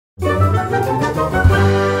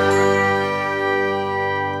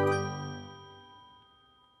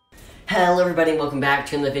Hello everybody, welcome back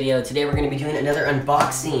to another video. Today we're going to be doing another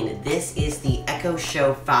unboxing. This is the Echo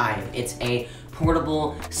Show 5. It's a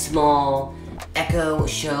portable, small Echo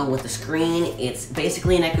Show with a screen. It's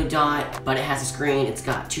basically an Echo Dot, but it has a screen. It's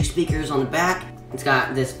got 2 speakers on the back. It's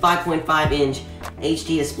got this 5.5-inch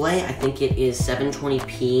HD display. I think it is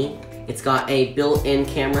 720p. It's got a built-in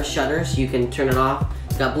camera shutter, so you can turn it off.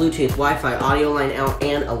 It's got Bluetooth, Wi-Fi, audio line out,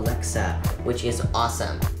 and Alexa, which is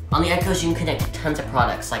awesome. On the Echoes, you can connect to tons of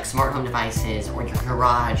products like smart home devices, or your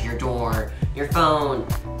garage, your door, your phone,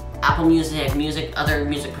 Apple Music, other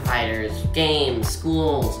music providers, games,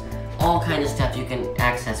 schools, all kinds of stuff you can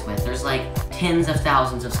access with. There's like tens of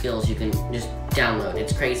thousands of skills you can just download.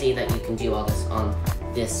 It's crazy that you can do all this on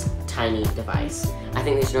this tiny device. I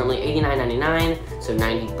think these are normally $89.99, so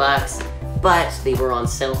 90 bucks, but they were on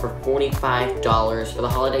sale for $45 for the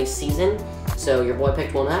holiday season. So your boy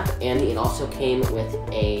picked one up, and it also came with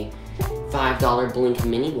a $5 Blink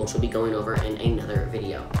Mini, which we'll be going over in another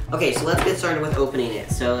video. Okay, so let's get started with opening it.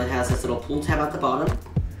 So it has this little pull tab at the bottom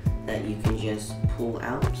that you can just pull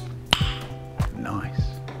out. Nice.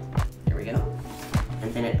 There we go.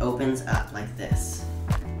 And then it opens up like this.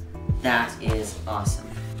 That is awesome.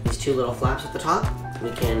 These 2 little flaps at the top, we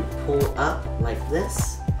can pull up like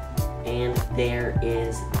this. And there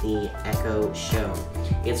is the Echo Show.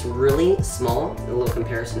 It's really small, a little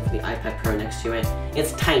comparison for the iPad Pro next to it.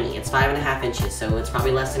 It's tiny, it's 5.5 inches, so it's probably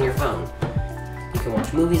less than your phone. You can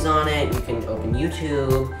watch movies on it, you can open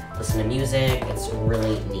YouTube, listen to music, it's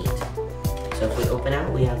really neat. So if we open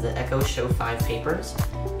out, we have the Echo Show 5 papers,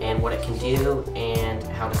 and what it can do, and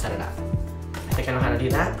how to set it up. I think I know how to do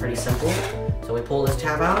that, pretty simple. So we pull this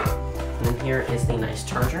tab out, and then here is the nice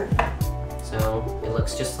charger. So it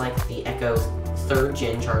looks just like the Echo 3rd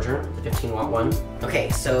gen charger, the 15-watt one. Okay,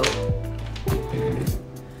 so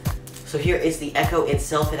here is the Echo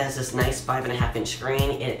itself. It has this nice 5.5-inch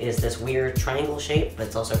screen. It is this weird triangle shape, but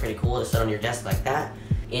it's also pretty cool to sit on your desk like that.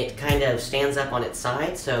 It kind of stands up on its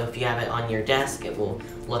side, so if you have it on your desk, it will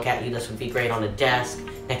look at you. This would be great on a desk,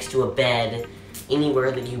 next to a bed,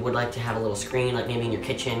 anywhere that you would like to have a little screen, like maybe in your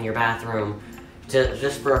kitchen, your bathroom,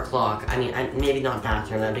 just for a clock. I mean, maybe not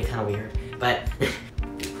bathroom, that'd be kind of weird. But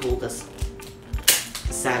pull this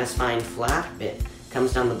satisfying flap, it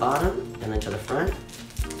comes down the bottom and then to the front,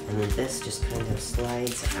 and then this just kind of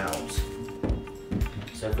slides out.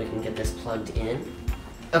 So if we can get this plugged in.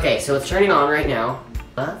 Okay, so it's turning on right now.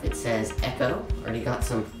 Above it says Echo. Already got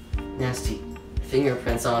some nasty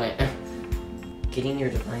fingerprints on it. Getting your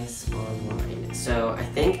device online. So I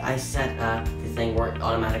think I set up the thing where it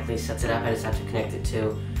automatically sets it up. I just have to connect it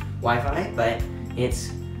to Wi-Fi, but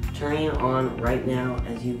it's turning on right now,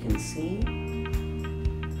 as you can see.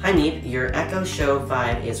 Hi Meep, your Echo Show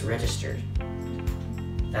 5 is registered.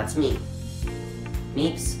 That's me.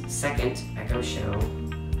 Meep's 2nd Echo Show,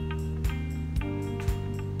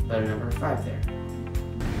 but a number 5 there.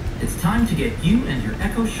 It's time to get you and your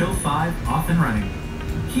Echo Show 5 off and running.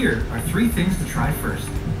 Here are 3 things to try first.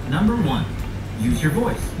 Number 1, use your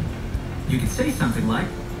voice. You can say something like,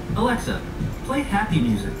 Alexa, play happy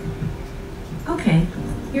music. Okay,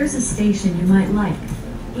 here's a station you might like.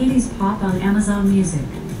 80s pop on Amazon Music.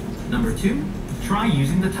 Number 2, try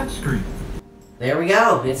using the touchscreen. There we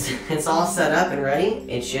go. It's all set up and ready.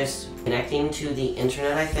 It's just connecting to the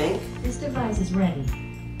internet, I think. This device is ready.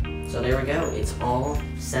 So there we go. It's all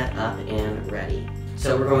set up and ready.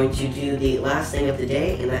 So we're going to do the last thing of the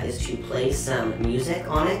day, and that is to play some music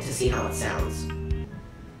on it to see how it sounds.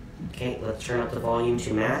 Okay, let's turn up the volume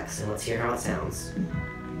to max, and let's hear how it sounds.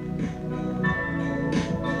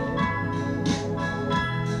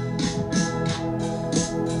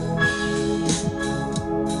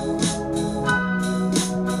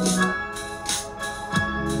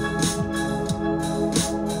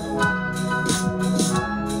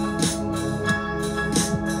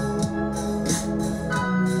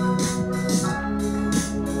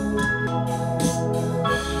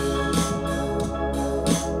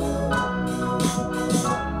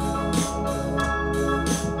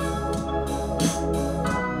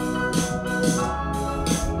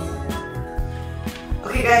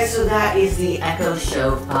 Okay guys, so that is the Echo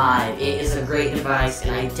Show 5. It is a great device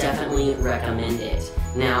and I definitely recommend it.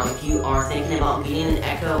 Now, if you are thinking about getting an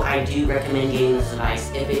Echo, I do recommend getting this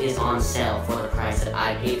device if it is on sale for the price that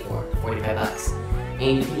I paid for, 45 bucks.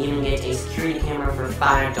 And you can even get a security camera for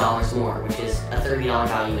 $5 more, which is a $30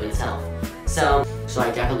 value in itself. So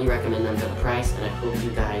I definitely recommend them for the price, and I hope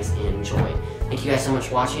you guys enjoyed. Thank you guys so much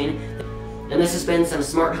for watching. And this has been some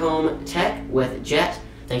smart home tech with Jet.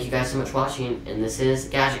 Thank you guys so much for watching, and this is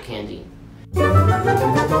Gadget Candy.